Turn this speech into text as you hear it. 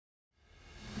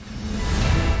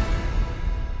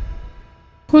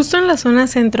Justo en la zona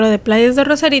centro de Playas de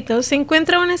Rosarito se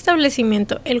encuentra un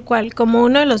establecimiento, el cual, como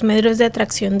uno de los medios de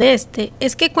atracción de este,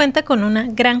 es que cuenta con una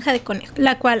granja de conejos,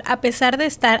 la cual, a pesar de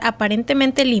estar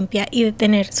aparentemente limpia y de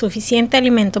tener suficiente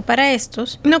alimento para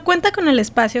estos, no cuenta con el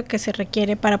espacio que se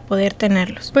requiere para poder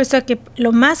tenerlos, puesto que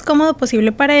lo más cómodo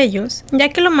posible para ellos, ya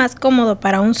que lo más cómodo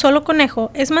para un solo conejo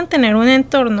es mantener un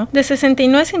entorno de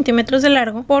 69 centímetros de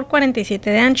largo por 47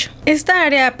 de ancho. Esta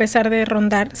área, a pesar de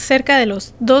rondar cerca de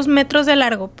los 2 metros de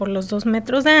largo por los 2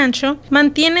 metros de ancho,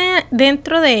 mantiene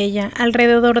dentro de ella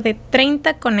alrededor de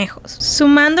 30 conejos,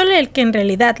 sumándole el que en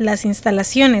realidad las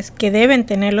instalaciones que deben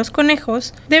tener los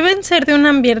conejos deben ser de un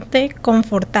ambiente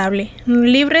confortable,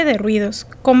 libre de ruidos,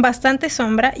 con bastante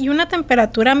sombra y una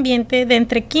temperatura ambiente de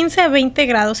entre 15 a 20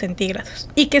 grados centígrados,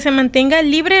 y que se mantenga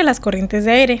libre de las corrientes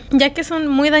de aire, ya que son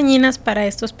muy dañinas para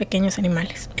estos pequeños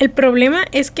animales. El problema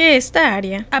es que esta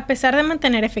área, a pesar de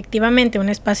mantener efectivamente un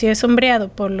espacio de sombreado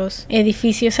por los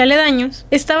edificios aledaños,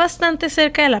 está bastante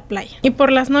cerca de la playa, y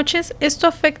por las noches esto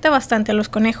afecta bastante a los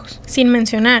conejos, sin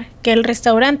mencionar que el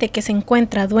restaurante que se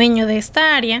encuentra dueño de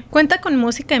esta área cuenta con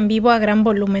música en vivo a gran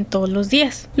volumen todos los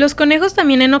días. Los conejos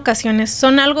también en ocasiones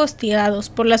son algo hostigados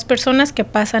por las personas que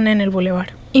pasan en el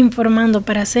bulevar. Informando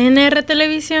para CNR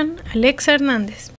Televisión, Alexa Hernández.